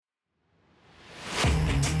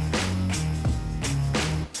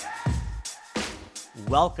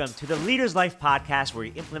Welcome to the Leader's Life podcast, where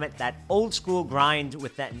you implement that old school grind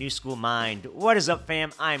with that new school mind. What is up,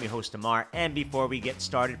 fam? I'm your host, Ammar, and before we get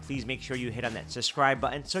started, please make sure you hit on that subscribe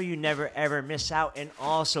button so you never ever miss out. And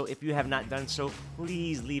also, if you have not done so,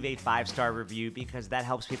 please leave a 5-star review because that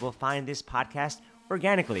helps people find this podcast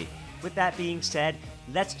organically. With that being said,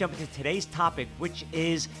 let's jump into today's topic, which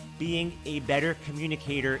is being a better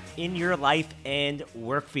communicator in your life and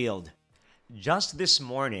work field. Just this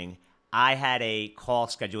morning, I had a call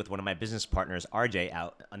scheduled with one of my business partners, RJ,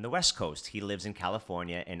 out on the West Coast. He lives in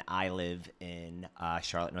California, and I live in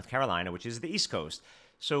Charlotte, North Carolina, which is the East Coast.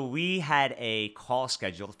 So we had a call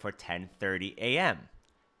scheduled for 10:30 a.m.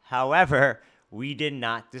 However, we did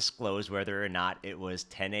not disclose whether or not it was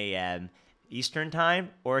 10 a.m. Eastern Time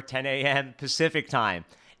or 10 a.m. Pacific Time.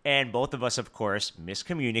 And both of us, of course,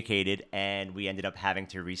 miscommunicated, and we ended up having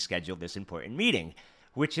to reschedule this important meeting,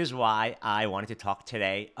 which is why I wanted to talk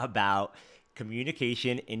today about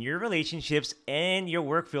communication in your relationships and your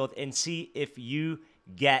work field and see if you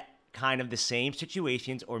get kind of the same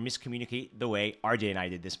situations or miscommunicate the way RJ and I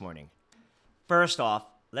did this morning. First off,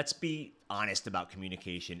 let's be honest about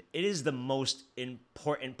communication. It is the most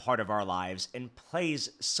important part of our lives and plays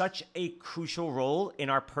such a crucial role in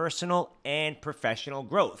our personal and professional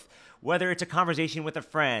growth. Whether it's a conversation with a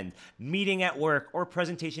friend, meeting at work, or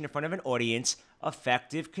presentation in front of an audience,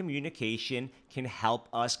 effective communication can help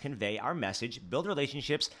us convey our message, build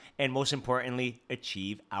relationships, and most importantly,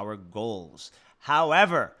 achieve our goals.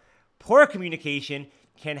 However, poor communication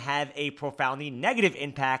can have a profoundly negative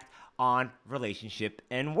impact on relationship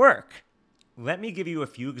and work. Let me give you a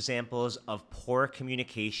few examples of poor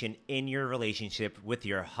communication in your relationship with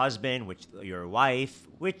your husband, with your wife,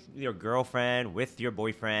 with your girlfriend, with your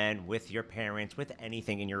boyfriend, with your parents, with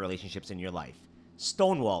anything in your relationships in your life.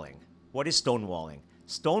 Stonewalling. What is stonewalling?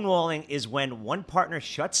 Stonewalling is when one partner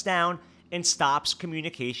shuts down and stops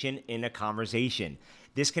communication in a conversation.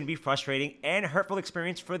 This can be frustrating and hurtful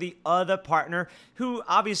experience for the other partner who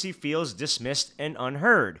obviously feels dismissed and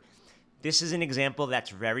unheard. This is an example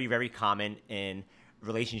that's very, very common in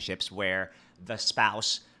relationships where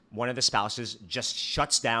one of the spouses just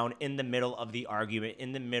shuts down in the middle of the argument,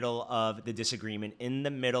 in the middle of the disagreement, in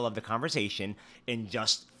the middle of the conversation, and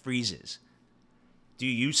just freezes. Do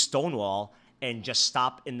you stonewall and just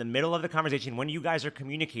stop in the middle of the conversation when you guys are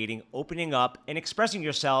communicating, opening up, and expressing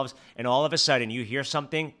yourselves, and all of a sudden you hear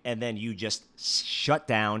something, and then you just shut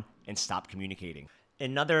down and stop communicating?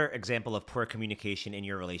 Another example of poor communication in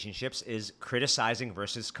your relationships is criticizing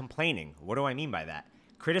versus complaining. What do I mean by that?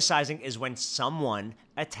 Criticizing is when someone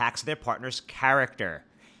attacks their partner's character,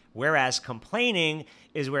 whereas complaining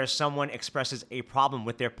is where someone expresses a problem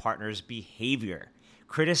with their partner's behavior.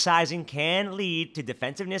 Criticizing can lead to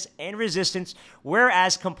defensiveness and resistance,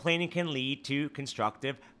 whereas complaining can lead to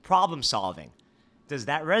constructive problem solving. Does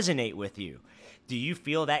that resonate with you? Do you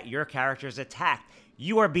feel that your character is attacked?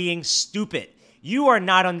 You are being stupid. You are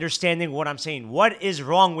not understanding what I'm saying. What is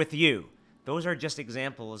wrong with you? Those are just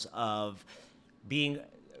examples of being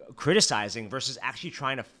criticizing versus actually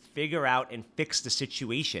trying to figure out and fix the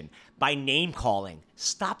situation by name calling.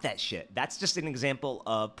 Stop that shit. That's just an example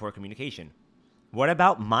of poor communication. What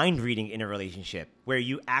about mind reading in a relationship where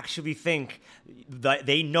you actually think that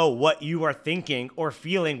they know what you are thinking or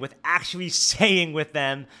feeling with actually saying with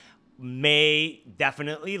them may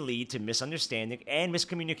definitely lead to misunderstanding and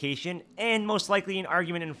miscommunication and most likely an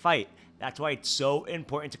argument and fight. That's why it's so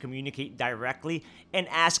important to communicate directly and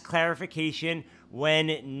ask clarification when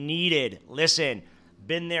needed. Listen,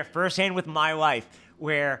 been there firsthand with my wife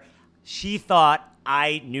where she thought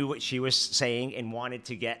I knew what she was saying and wanted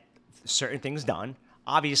to get certain things done.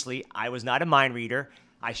 Obviously, I was not a mind reader.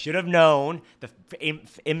 I should have known, the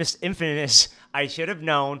infamous I should have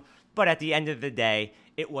known, but at the end of the day,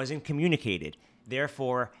 it wasn't communicated.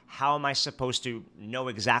 Therefore, how am I supposed to know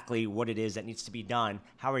exactly what it is that needs to be done?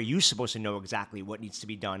 How are you supposed to know exactly what needs to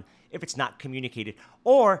be done if it's not communicated?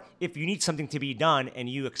 Or if you need something to be done and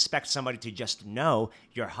you expect somebody to just know,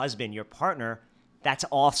 your husband, your partner, that's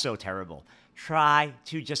also terrible. Try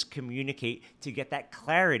to just communicate to get that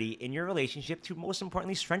clarity in your relationship, to most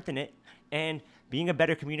importantly strengthen it. And being a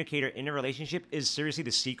better communicator in a relationship is seriously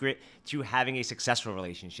the secret to having a successful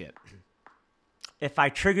relationship. If I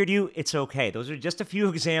triggered you, it's okay. Those are just a few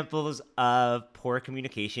examples of poor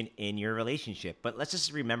communication in your relationship. But let's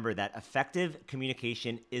just remember that effective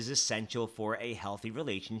communication is essential for a healthy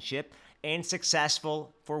relationship and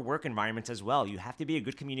successful for work environments as well. You have to be a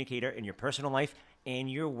good communicator in your personal life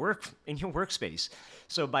and your workspace.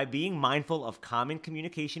 So by being mindful of common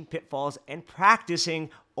communication pitfalls and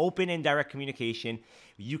practicing open and direct communication,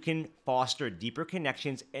 you can foster deeper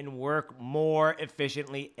connections and work more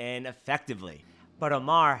efficiently and effectively. But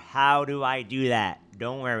Ammar, how do I do that?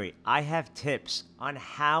 Don't worry, I have tips on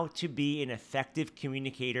how to be an effective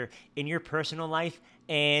communicator in your personal life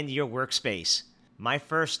and your workspace. My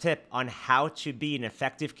first tip on how to be an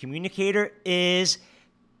effective communicator is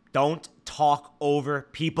don't talk over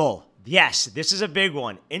people. Yes, this is a big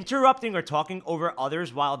one. Interrupting or talking over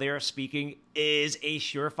others while they are speaking is a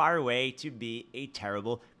surefire way to be a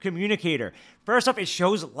terrible communicator. First off, it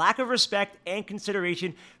shows lack of respect and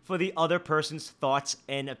consideration for the other person's thoughts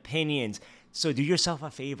and opinions. So do yourself a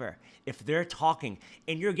favor. If they're talking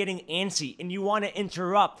and you're getting antsy and you want to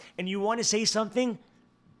interrupt and you want to say something,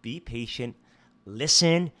 be patient,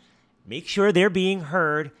 listen, make sure they're being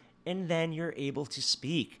heard, and then you're able to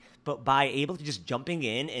speak. But by able to just jumping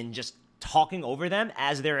in and just talking over them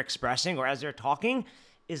as they're expressing or as they're talking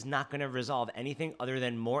is not going to resolve anything other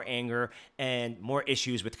than more anger and more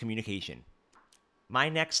issues with communication. My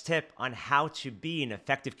next tip on how to be an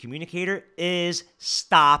effective communicator is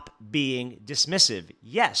stop being dismissive.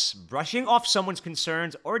 Yes, brushing off someone's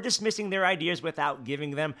concerns or dismissing their ideas without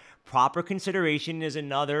giving them proper consideration is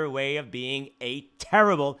another way of being a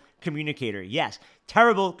terrible communicator. Yes,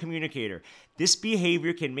 terrible communicator. This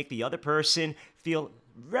behavior can make the other person feel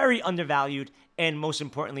very undervalued and, most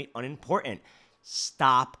importantly, unimportant.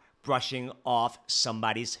 Stop brushing off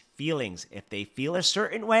somebody's feelings. If they feel a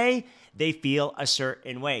certain way, they feel a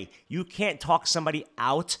certain way. You can't talk somebody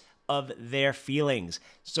out of their feelings.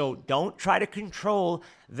 So don't try to control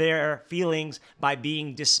their feelings by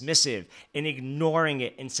being dismissive and ignoring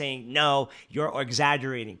it and saying, no, you're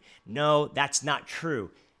exaggerating. No, that's not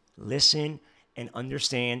true. Listen and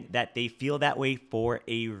understand that they feel that way for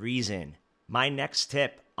a reason. My next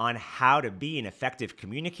tip on how to be an effective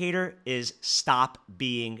communicator is stop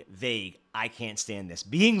being vague. I can't stand this.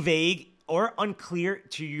 Being vague or unclear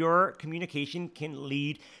to your communication can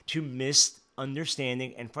lead to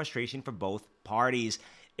misunderstanding and frustration for both parties.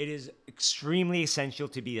 It is extremely essential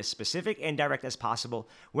to be as specific and direct as possible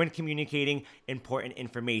when communicating important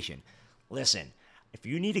information. Listen, if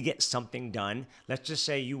you need to get something done, let's just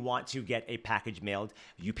say you want to get a package mailed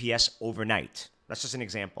UPS overnight. That's just an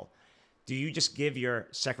example. Do you just give your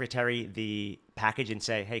secretary the package and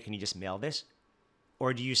say, hey, can you just mail this?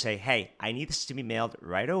 Or do you say, hey, I need this to be mailed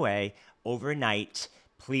right away, overnight.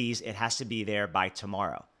 Please, it has to be there by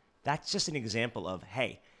tomorrow. That's just an example of,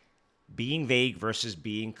 hey, being vague versus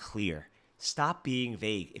being clear. Stop being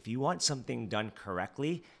vague. If you want something done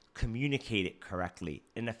correctly, communicate it correctly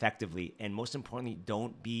and effectively. And most importantly,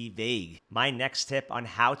 don't be vague. My next tip on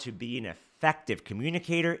how to be an effective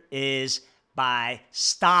communicator is by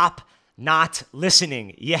stop not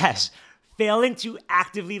listening. Yes, failing to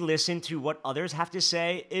actively listen to what others have to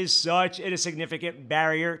say is such a significant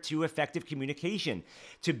barrier to effective communication.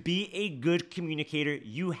 To be a good communicator,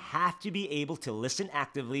 you have to be able to listen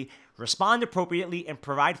actively, respond appropriately, and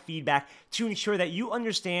provide feedback to ensure that you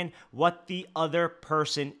understand what the other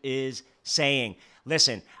person is saying.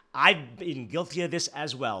 Listen, I've been guilty of this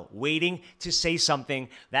as well, waiting to say something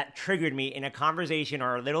that triggered me in a conversation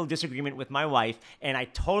or a little disagreement with my wife, and I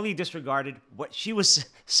totally disregarded what she was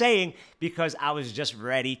saying because I was just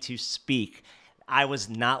ready to speak. I was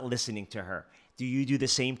not listening to her. Do you do the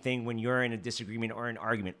same thing when you're in a disagreement or an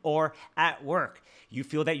argument? Or at work, you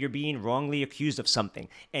feel that you're being wrongly accused of something,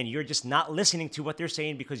 and you're just not listening to what they're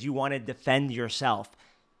saying because you want to defend yourself.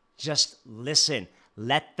 Just listen.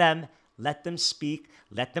 Let them speak.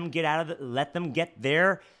 Let them get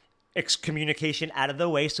their communication out of the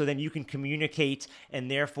way so then you can communicate.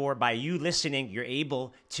 And therefore, by you listening, you're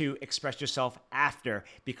able to express yourself after,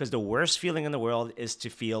 because the worst feeling in the world is to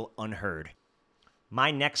feel unheard.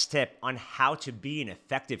 My next tip on how to be an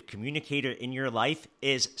effective communicator in your life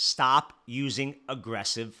is stop using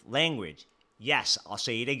aggressive language. Yes, I'll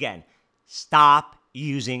say it again. Stop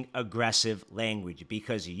using aggressive language,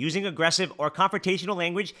 because using aggressive or confrontational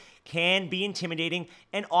language can be intimidating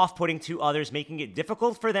and off-putting to others, making it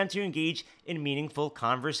difficult for them to engage in meaningful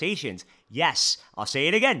conversations. Yes, I'll say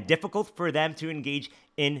it again, difficult for them to engage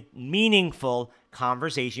in meaningful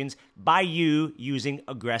conversations by you using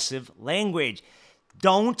aggressive language.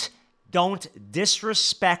 Don't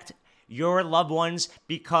disrespect your loved ones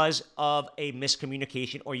because of a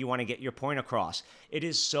miscommunication or you want to get your point across. It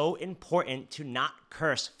is so important to not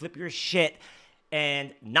curse, flip your shit,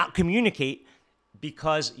 and not communicate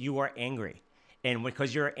because you are angry. And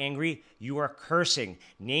because you're angry, you are cursing,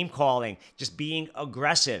 name-calling, just being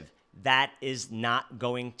aggressive. That is not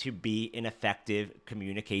going to be an effective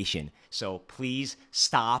communication. So please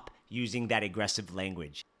stop using that aggressive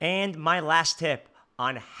language. And my last tip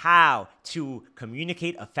on how to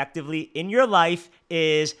communicate effectively in your life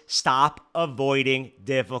is stop avoiding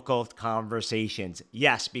difficult conversations.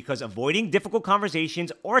 Yes, because avoiding difficult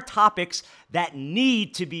conversations or topics that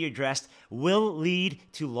need to be addressed will lead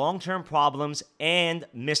to long-term problems and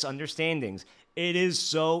misunderstandings. It is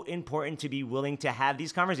so important to be willing to have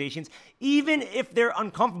these conversations, even if they're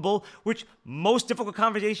uncomfortable, which most difficult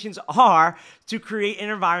conversations are, to create an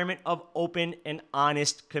environment of open and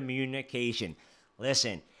honest communication.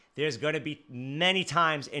 Listen, there's going to be many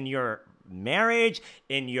times in your marriage,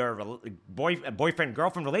 in your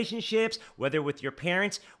boyfriend-girlfriend relationships, whether with your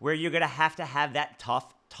parents, where you're going to have that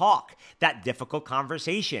tough talk, that difficult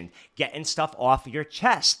conversation, getting stuff off your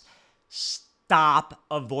chest. Stop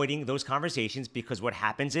avoiding those conversations, because what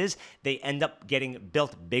happens is they end up getting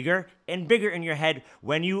built bigger and bigger in your head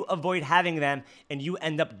when you avoid having them, and you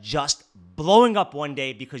end up just blowing up one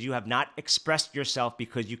day because you have not expressed yourself,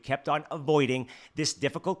 because you kept on avoiding this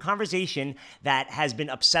difficult conversation that has been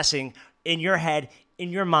obsessing in your head, in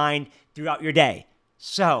your mind throughout your day.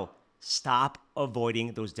 So stop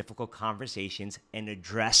avoiding those difficult conversations and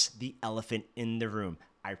address the elephant in the room.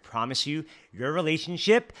 I promise you, your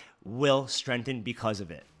relationship will strengthen because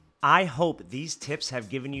of it. I hope these tips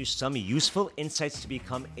have given you some useful insights to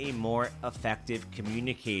become a more effective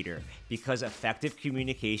communicator, because effective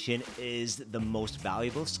communication is the most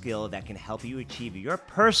valuable skill that can help you achieve your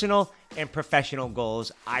personal and professional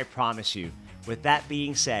goals, I promise you. With that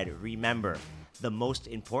being said, remember, the most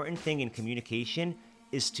important thing in communication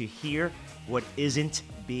is to hear what isn't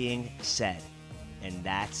being said. And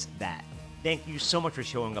that's that. Thank you so much for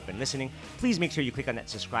showing up and listening. Please make sure you click on that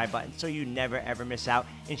subscribe button so you never ever miss out,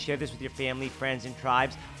 and share this with your family, friends, and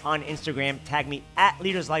tribes. On Instagram, tag me at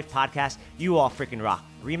Leaders Life Podcast. You all freaking rock.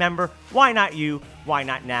 Remember, why not you? Why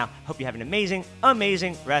not now? Hope you have an amazing,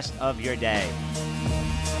 amazing rest of your day.